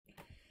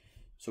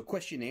So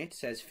question 8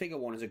 says figure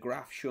 1 is a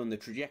graph showing the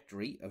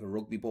trajectory of a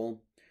rugby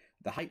ball.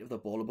 The height of the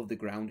ball above the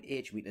ground,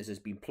 h meters, has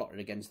been plotted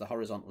against the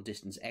horizontal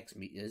distance x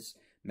meters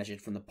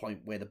measured from the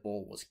point where the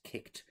ball was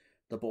kicked.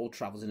 The ball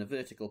travels in a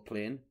vertical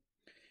plane.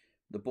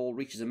 The ball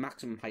reaches a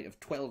maximum height of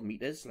 12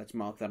 meters. Let's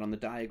mark that on the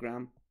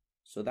diagram.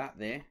 So that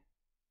there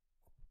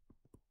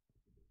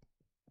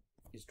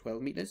is 12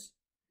 meters.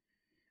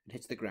 It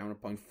hits the ground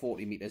at point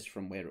 40 meters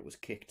from where it was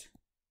kicked.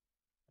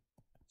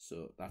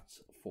 So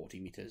that's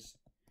 40 meters.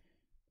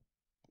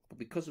 But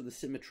because of the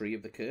symmetry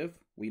of the curve,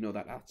 we know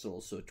that that's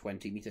also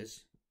 20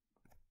 meters.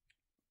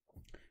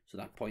 So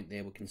that point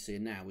there we can say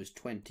now is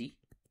 20,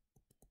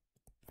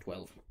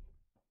 12.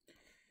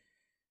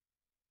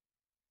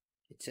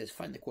 It says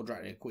find the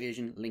quadratic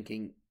equation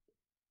linking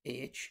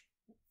h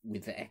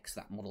with the x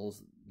that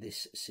models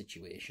this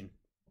situation.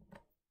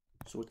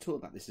 So we're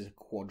told that this is a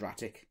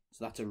quadratic.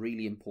 So that's a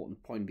really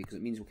important point because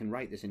it means we can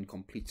write this in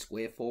complete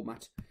square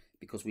format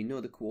because we know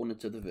the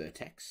coordinates of the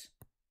vertex.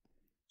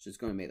 So it's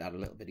going to make that a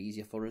little bit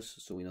easier for us.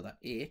 So we know that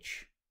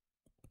h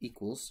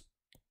equals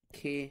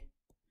k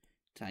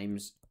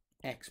times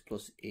x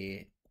plus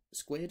a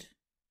squared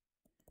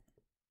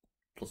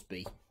plus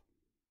b.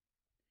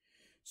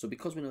 So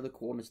because we know the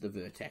coordinates of the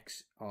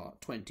vertex are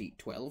 20,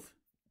 12,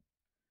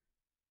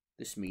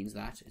 this means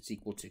that it's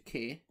equal to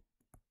k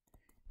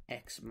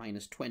x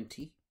minus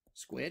 20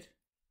 squared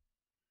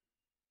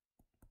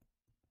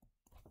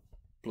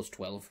plus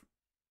 12.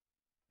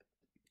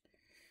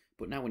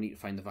 But now we need to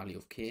find the value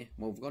of k.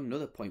 Well, we've got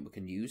another point we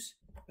can use.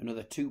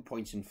 Another 2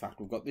 points, in fact.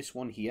 We've got this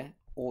one here,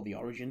 or the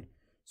origin.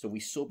 So we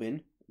sub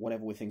in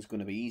whatever we think is going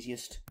to be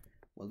easiest.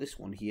 Well, this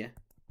one here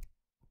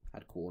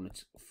had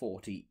coordinates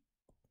 40,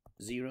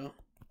 0.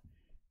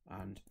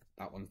 And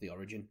that one's the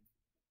origin.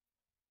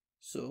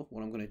 So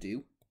what I'm going to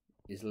do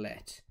is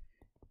let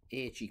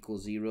h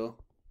equals 0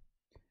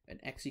 and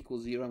x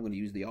equals 0. I'm going to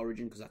use the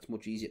origin because that's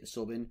much easier to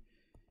sub in,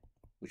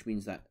 which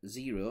means that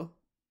 0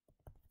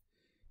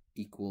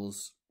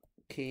 equals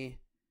k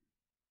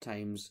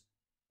times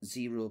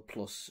 0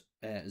 plus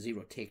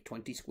 0 take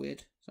 20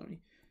 squared,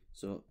 sorry,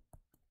 so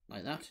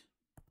like that,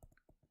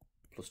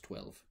 plus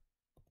 12,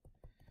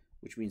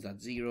 which means that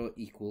 0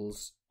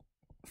 equals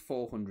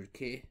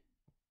 400k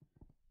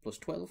plus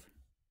 12,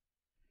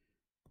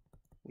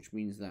 which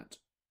means that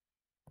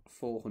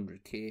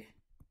 400k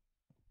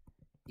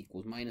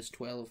equals minus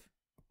 12,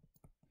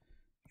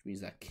 which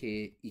means that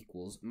k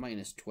equals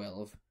minus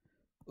 12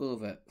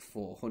 over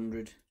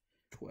 400,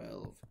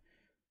 12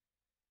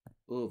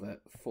 over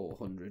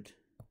 400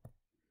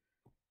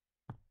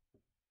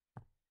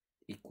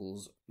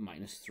 equals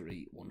minus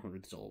 3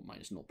 100ths, or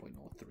minus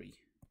 0.03.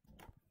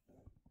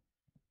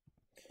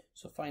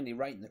 So finally,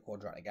 writing the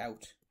quadratic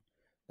out,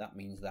 that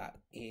means that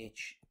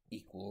h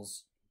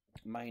equals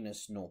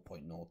minus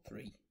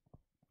 0.03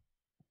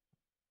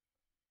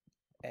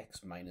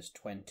 x minus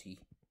 20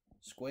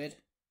 squared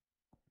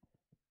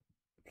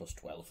plus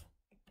 12.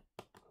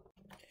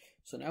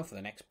 So now for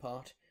the next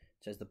part,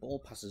 it says the ball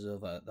passes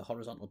over the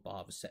horizontal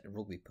bar of a set of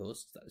rugby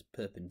posts that is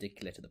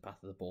perpendicular to the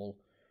path of the ball.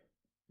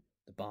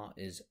 The bar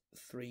is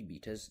 3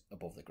 meters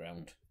above the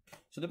ground.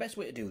 So the best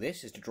way to do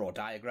this is to draw a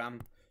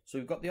diagram. So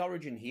we've got the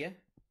origin here,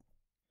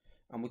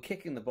 and we're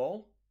kicking the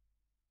ball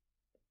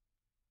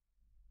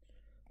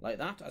like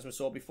that, as we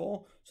saw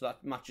before. So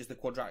that matches the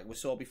quadratic we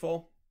saw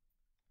before.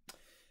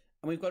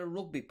 And we've got a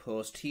rugby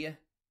post here,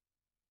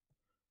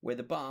 where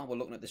the bar, we're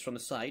looking at this from the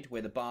side,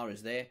 where the bar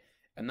is there,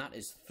 and that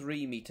is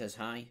 3 meters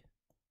high.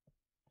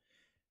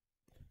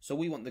 So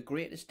we want the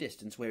greatest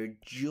distance where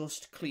it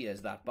just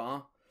clears that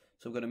bar.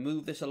 So we're going to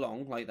move this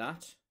along like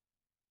that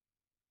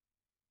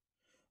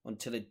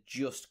until it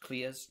just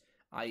clears,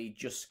 i.e.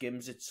 just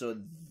skims it. So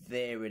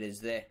there it is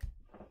there.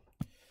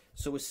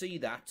 So we see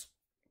that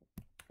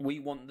we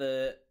want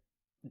the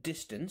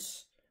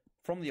distance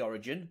from the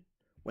origin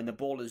when the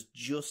ball is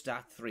just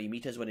at 3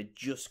 meters, when it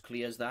just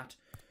clears that.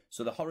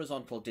 So the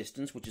horizontal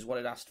distance, which is what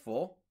it asked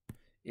for,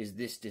 is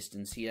this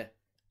distance here.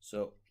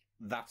 So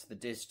that's the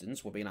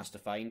distance we're being asked to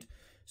find.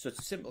 So it's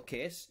a simple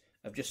case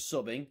of just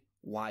subbing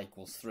y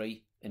equals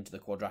 3 into the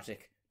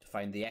quadratic to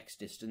find the x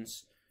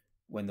distance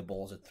when the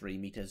ball's at 3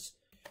 meters.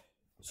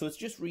 So it's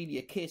just really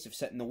a case of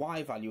setting the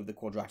y value of the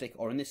quadratic,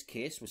 or in this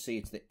case, we'll see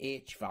it's the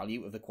h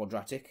value of the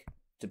quadratic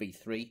to be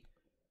 3.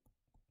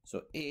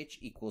 So h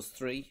equals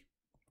 3,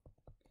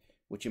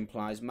 which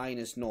implies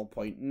minus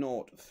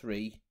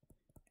 0.03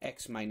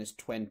 x minus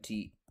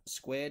 20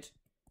 squared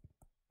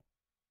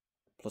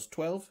plus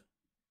 12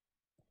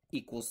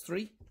 equals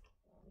 3.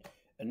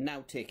 And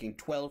now taking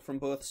 12 from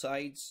both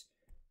sides,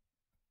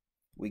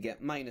 we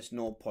get minus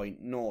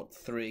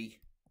 0.03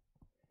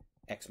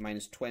 x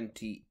minus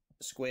 20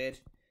 squared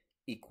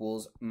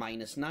equals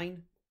minus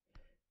 9.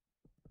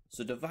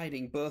 So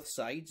dividing both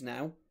sides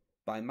now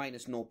by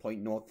minus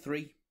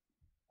 0.03,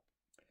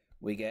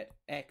 we get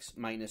x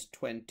minus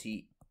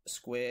 20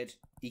 squared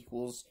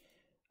equals,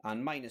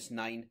 and minus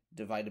 9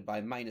 divided by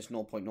minus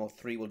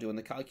 0.03 we'll do in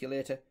the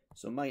calculator.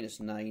 So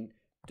minus 9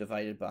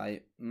 divided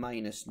by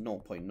minus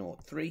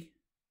 0.03,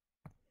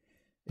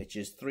 which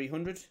is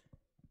 300,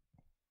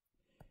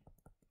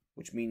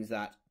 which means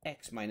that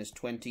x minus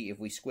 20, if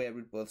we square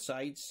root both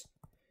sides,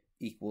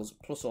 equals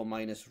plus or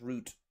minus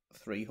root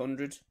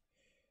 300,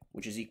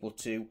 which is equal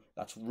to,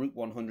 that's root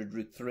 100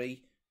 root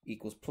 3,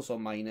 equals plus or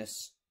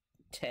minus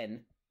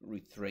 10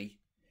 root 3.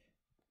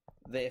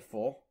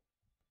 Therefore,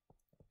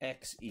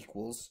 x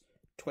equals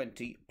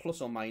 20 plus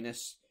or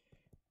minus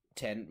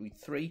 10 root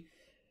 3.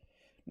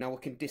 Now we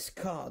can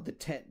discard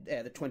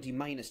the 20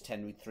 minus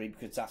 10 root 3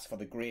 because that's for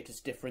the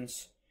greatest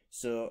difference.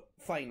 So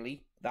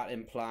finally, that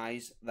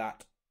implies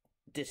that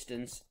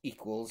distance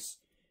equals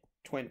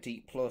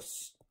 20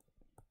 plus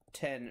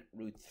 10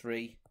 root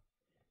 3,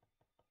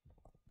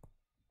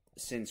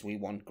 since we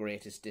want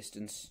greatest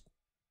distance.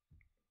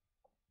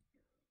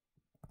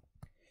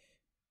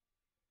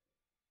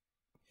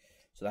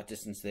 So that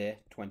distance there,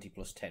 20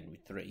 plus 10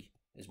 root 3,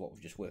 is what we've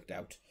just worked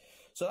out.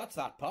 So that's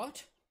that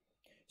part.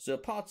 So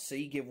part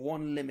C, give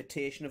one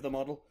limitation of the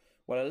model.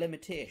 Well, a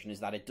limitation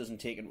is that it doesn't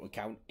take into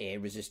account air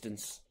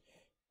resistance.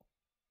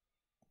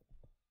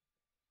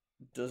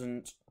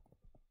 Doesn't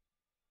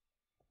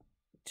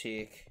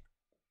take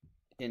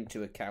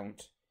into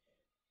account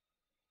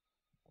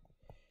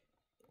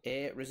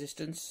air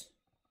resistance.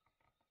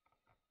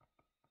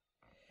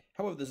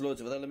 However, there's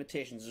loads of other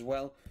limitations as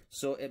well.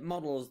 So it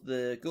models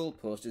the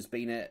goalpost as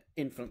being an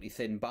infinitely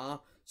thin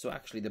bar. So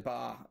actually the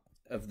bar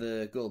of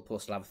the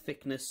goalpost will have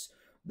thickness.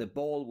 The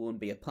ball won't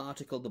be a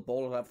particle. The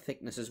ball will have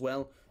thickness as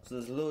well. So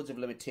there's loads of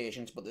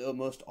limitations, but the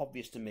most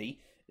obvious to me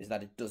is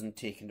that it doesn't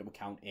take into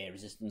account air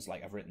resistance,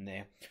 like I've written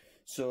there.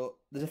 So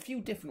there's a few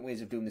different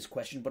ways of doing this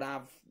question, but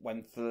I've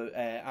went for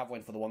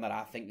the one that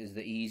I think is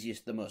the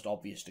easiest, the most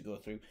obvious to go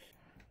through.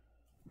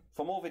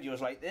 For more videos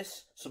like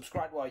this,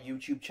 subscribe to our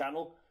YouTube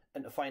channel,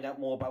 and to find out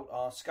more about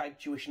our Skype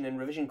tuition and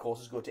revision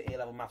courses, go to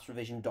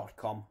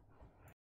alevelmathsrevision.com.